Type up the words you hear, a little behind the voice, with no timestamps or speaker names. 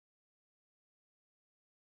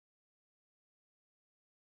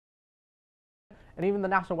And even the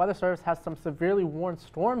National Weather Service has some severely warned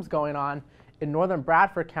storms going on. In northern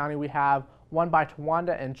Bradford County, we have one by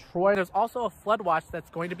Towanda and Troy. There's also a flood watch that's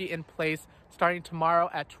going to be in place starting tomorrow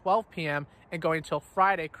at 12 p.m. and going till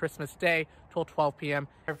Friday, Christmas Day, till 12 p.m.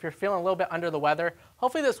 If you're feeling a little bit under the weather,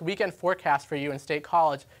 hopefully this weekend forecast for you in State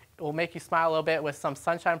College will make you smile a little bit with some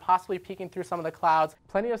sunshine possibly peeking through some of the clouds.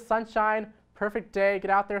 Plenty of sunshine, perfect day.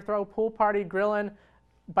 Get out there, throw a pool party, grilling,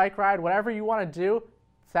 bike ride, whatever you want to do.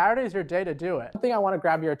 Saturday is your day to do it. One thing I want to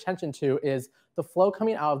grab your attention to is the flow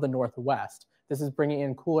coming out of the northwest. This is bringing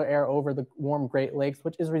in cooler air over the warm Great Lakes,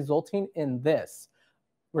 which is resulting in this.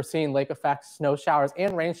 We're seeing lake effects, snow showers,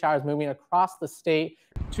 and rain showers moving across the state.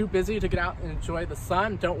 Too busy to get out and enjoy the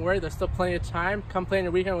sun? Don't worry, there's still plenty of time. Come plan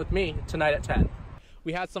your weekend with me tonight at 10.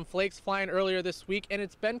 We had some flakes flying earlier this week, and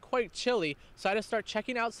it's been quite chilly, so I had to start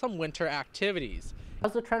checking out some winter activities. That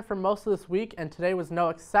was the trend for most of this week, and today was no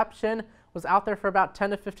exception. Was out there for about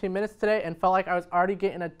 10 to 15 minutes today and felt like I was already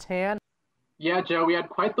getting a tan. Yeah, Joe, we had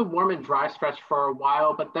quite the warm and dry stretch for a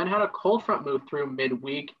while, but then had a cold front move through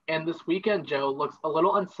midweek, and this weekend, Joe, looks a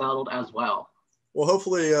little unsettled as well. Well,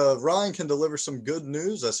 hopefully Ryan can deliver some good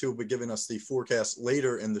news as he'll be giving us the forecast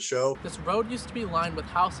later in the show. This road used to be lined with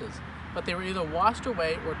houses, but they were either washed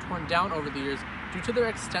away or torn down over the years due to their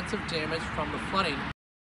extensive damage from the flooding.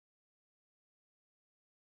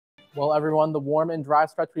 Well, everyone, the warm and dry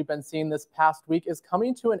stretch we've been seeing this past week is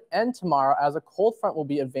coming to an end tomorrow as a cold front will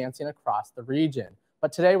be advancing across the region.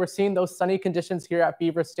 But today we're seeing those sunny conditions here at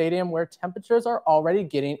Beaver Stadium where temperatures are already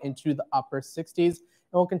getting into the upper 60s,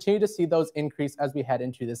 and we'll continue to see those increase as we head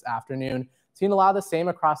into this afternoon. Seeing a lot of the same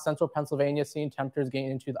across central Pennsylvania, seeing temperatures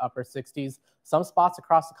getting into the upper 60s. Some spots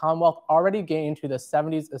across the Commonwealth already getting into the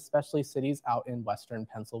 70s, especially cities out in western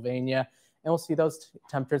Pennsylvania. And we'll see those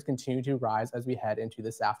temperatures continue to rise as we head into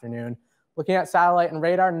this afternoon. Looking at satellite and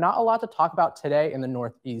radar, not a lot to talk about today in the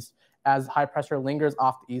northeast as high pressure lingers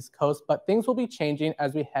off the east coast, but things will be changing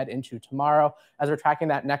as we head into tomorrow as we're tracking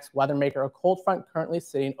that next weather maker, a cold front currently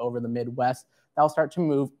sitting over the Midwest. That'll start to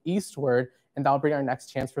move eastward, and that'll bring our next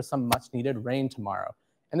chance for some much needed rain tomorrow.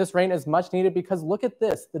 And this rain is much needed because look at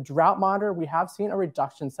this, the drought monitor, we have seen a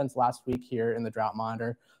reduction since last week here in the drought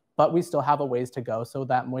monitor, but we still have a ways to go, so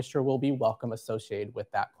that moisture will be welcome associated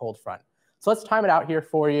with that cold front. So let's time it out here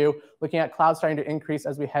for you, looking at clouds starting to increase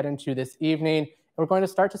as we head into this evening. And we're going to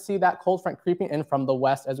start to see that cold front creeping in from the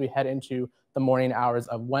west as we head into the morning hours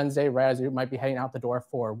of Wednesday, right as you might be heading out the door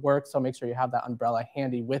for work. So make sure you have that umbrella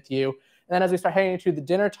handy with you. And then as we start heading into the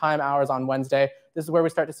dinner time hours on Wednesday, this is where we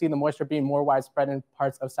start to see the moisture being more widespread in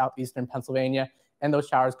parts of southeastern Pennsylvania. And those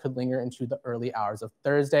showers could linger into the early hours of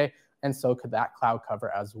Thursday. And so could that cloud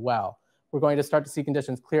cover as well. We're going to start to see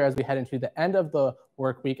conditions clear as we head into the end of the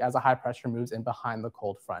work week as a high pressure moves in behind the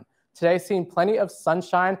cold front. Today, seeing plenty of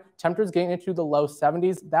sunshine, temperatures getting into the low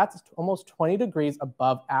 70s. That's almost 20 degrees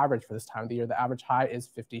above average for this time of the year. The average high is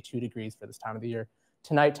 52 degrees for this time of the year.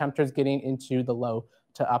 Tonight, temperatures getting into the low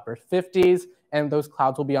to upper 50s, and those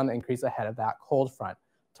clouds will be on the increase ahead of that cold front.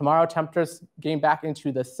 Tomorrow, temperatures getting back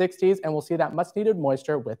into the 60s, and we'll see that much needed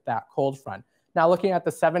moisture with that cold front. Now looking at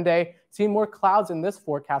the 7-day, seeing more clouds in this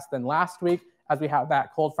forecast than last week as we have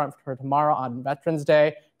that cold front for tomorrow on Veterans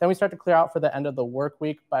Day. Then we start to clear out for the end of the work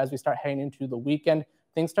week, but as we start heading into the weekend,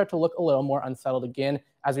 things start to look a little more unsettled again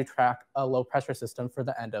as we track a low pressure system for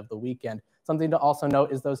the end of the weekend. Something to also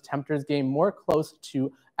note is those temperatures getting more close to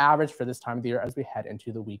average for this time of the year as we head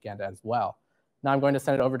into the weekend as well. Now I'm going to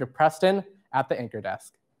send it over to Preston at the anchor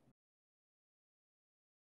desk.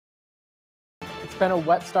 It's been a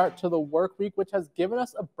wet start to the work week, which has given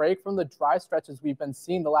us a break from the dry stretches we've been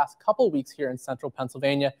seeing the last couple weeks here in central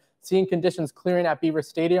Pennsylvania, seeing conditions clearing at Beaver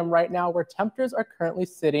Stadium right now where temperatures are currently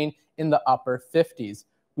sitting in the upper 50s.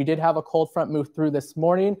 We did have a cold front move through this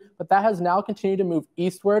morning, but that has now continued to move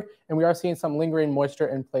eastward, and we are seeing some lingering moisture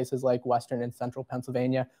in places like western and central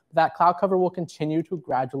Pennsylvania. That cloud cover will continue to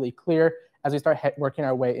gradually clear as we start working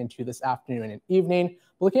our way into this afternoon and evening.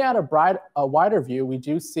 But looking at a wider view, we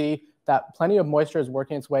do see that plenty of moisture is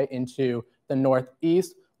working its way into the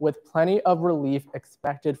northeast with plenty of relief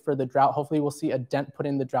expected for the drought. Hopefully we'll see a dent put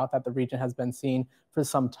in the drought that the region has been seeing for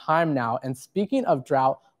some time now. And speaking of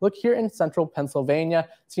drought, look here in central Pennsylvania,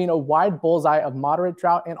 seeing a wide bullseye of moderate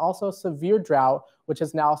drought and also severe drought, which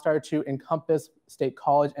has now started to encompass State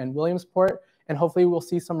College and Williamsport. And hopefully we'll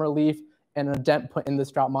see some relief and a dent put in this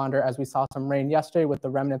drought monitor as we saw some rain yesterday with the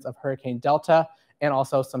remnants of Hurricane Delta and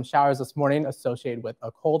also some showers this morning associated with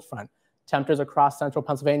a cold front. Temperatures across central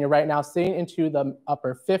Pennsylvania right now sitting into the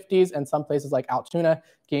upper 50s and some places like Altoona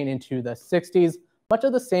getting into the 60s. Much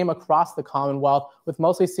of the same across the Commonwealth, with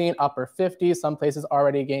mostly seeing upper 50s, some places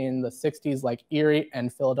already getting in the 60s like Erie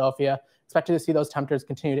and Philadelphia. Expected to see those temperatures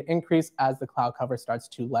continue to increase as the cloud cover starts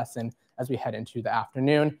to lessen as we head into the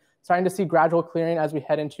afternoon. Starting to see gradual clearing as we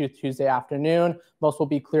head into Tuesday afternoon. Most will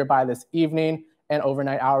be clear by this evening, and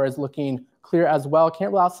overnight hours looking clear as well.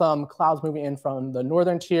 Can't rule out some clouds moving in from the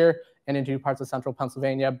northern tier and into parts of central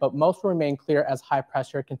Pennsylvania, but most will remain clear as high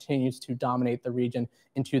pressure continues to dominate the region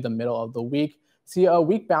into the middle of the week. See a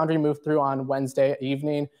weak boundary move through on Wednesday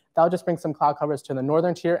evening. That'll just bring some cloud covers to the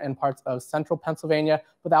northern tier and parts of central Pennsylvania,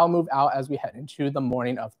 but that'll move out as we head into the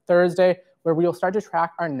morning of Thursday, where we will start to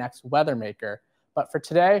track our next weather maker. But for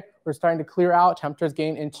today, we're starting to clear out. Temperatures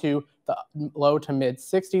getting into the low to mid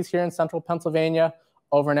 60s here in central Pennsylvania.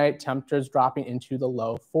 Overnight temperatures dropping into the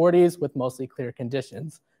low 40s with mostly clear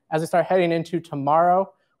conditions. As we start heading into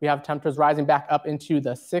tomorrow, we have temperatures rising back up into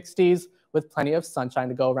the 60s with plenty of sunshine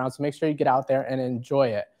to go around. So make sure you get out there and enjoy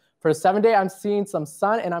it. For a 7-day, I'm seeing some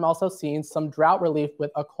sun, and I'm also seeing some drought relief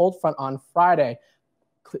with a cold front on Friday.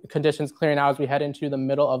 Conditions clearing out as we head into the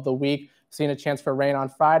middle of the week. Seeing a chance for rain on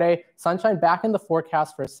Friday. Sunshine back in the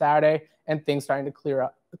forecast for Saturday, and things starting to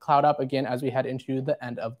cloud up again as we head into the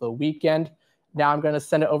end of the weekend. Now I'm going to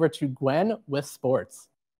send it over to Gwen with sports.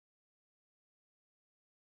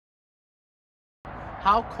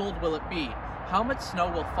 How cold will it be? How much snow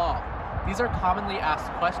will fall? These are commonly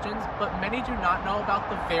asked questions, but many do not know about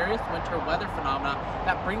the various winter weather phenomena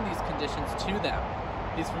that bring these conditions to them.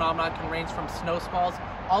 These phenomena can range from snow squalls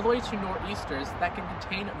all the way to nor'easters that can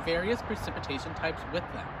contain various precipitation types with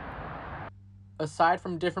them. Aside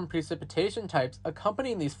from different precipitation types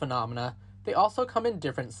accompanying these phenomena, they also come in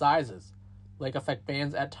different sizes. Lake effect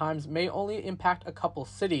bands at times may only impact a couple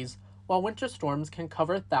cities, while winter storms can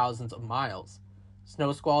cover thousands of miles.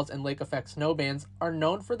 Snow squalls and lake effect snow bands are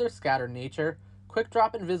known for their scattered nature, quick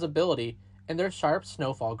drop in visibility, and their sharp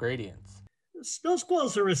snowfall gradients. Snow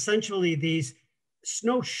squalls are essentially these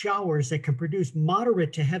snow showers that can produce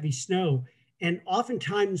moderate to heavy snow and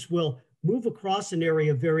oftentimes will move across an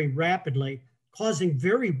area very rapidly, causing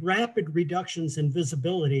very rapid reductions in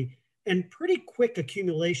visibility and pretty quick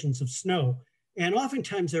accumulations of snow. And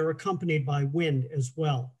oftentimes they're accompanied by wind as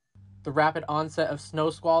well. The rapid onset of snow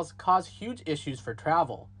squalls cause huge issues for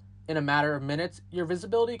travel. In a matter of minutes, your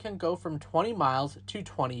visibility can go from 20 miles to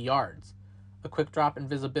 20 yards. A quick drop in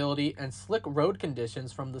visibility and slick road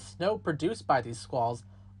conditions from the snow produced by these squalls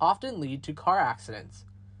often lead to car accidents.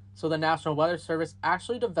 So the National Weather Service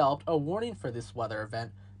actually developed a warning for this weather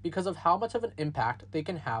event because of how much of an impact they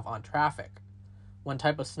can have on traffic. One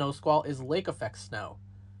type of snow squall is lake effect snow.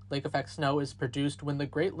 Lake effect snow is produced when the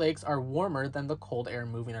Great Lakes are warmer than the cold air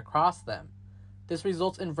moving across them. This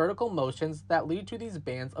results in vertical motions that lead to these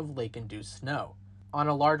bands of lake-induced snow. On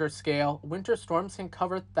a larger scale, winter storms can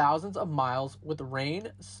cover thousands of miles with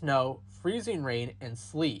rain, snow, freezing rain, and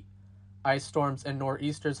sleet. Ice storms and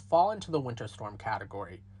nor'easters fall into the winter storm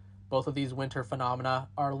category. Both of these winter phenomena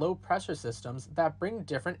are low-pressure systems that bring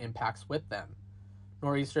different impacts with them.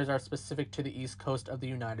 Nor'easters are specific to the east coast of the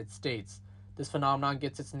United States. This phenomenon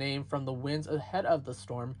gets its name from the winds ahead of the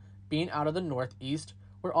storm being out of the northeast,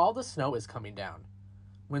 where all the snow is coming down.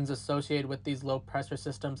 Winds associated with these low-pressure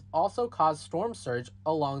systems also cause storm surge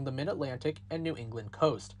along the mid-Atlantic and New England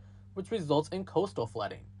coast, which results in coastal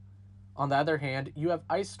flooding. On the other hand, you have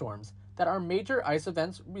ice storms that are major ice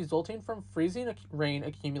events resulting from freezing rain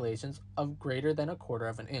accumulations of greater than 1/4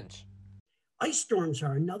 of an inch. Ice storms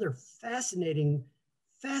are another fascinating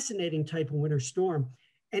type of winter storm.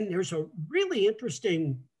 And there's a really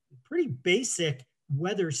interesting, pretty basic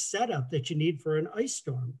weather setup that you need for an ice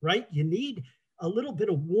storm, right? You need a little bit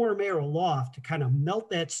of warm air aloft to kind of melt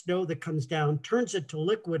that snow that comes down, turns it to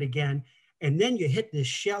liquid again, and then you hit this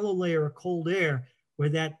shallow layer of cold air where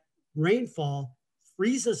that rainfall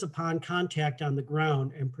freezes upon contact on the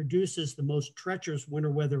ground and produces the most treacherous winter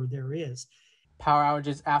weather there is. Power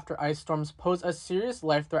outages after ice storms pose a serious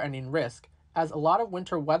life-threatening risk, as a lot of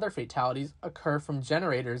winter weather fatalities occur from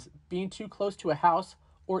generators being too close to a house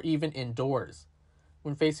or even indoors.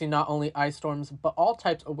 When facing not only ice storms but all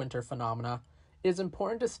types of winter phenomena, it is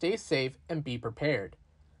important to stay safe and be prepared.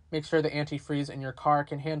 Make sure the antifreeze in your car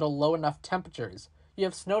can handle low enough temperatures, you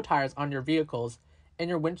have snow tires on your vehicles, and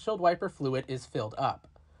your windshield wiper fluid is filled up.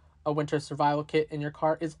 A winter survival kit in your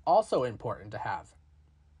car is also important to have.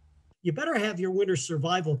 You better have your winter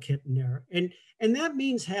survival kit in there. And that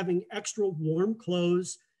means having extra warm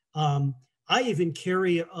clothes. I even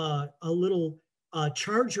carry a little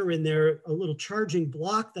charger in there, a little charging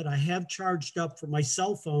block that I have charged up for my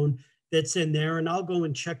cell phone that's in there. And I'll go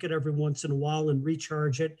and check it every once in a while and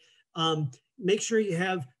recharge it. Make sure you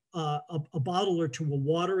have a bottle or two of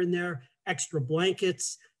water in there. extra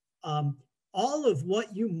blankets, all of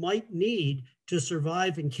what you might need to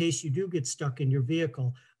survive in case you do get stuck in your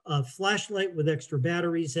vehicle. A flashlight with extra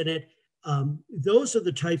batteries in it. Those are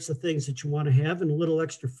the types of things that you want to have, and a little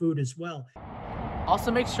extra food as well.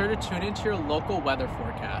 Also, make sure to tune into your local weather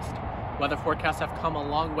forecast. Weather forecasts have come a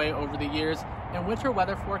long way over the years, and winter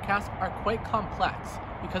weather forecasts are quite complex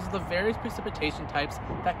because of the various precipitation types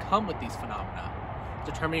that come with these phenomena.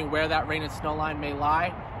 Determining where that rain and snow line may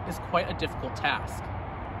lie is quite a difficult task.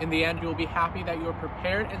 In the end, you will be happy that you are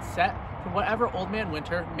prepared and set for whatever Old Man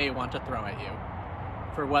Winter may want to throw at you.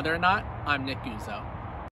 For Weather or Not, I'm Nick Guzzo.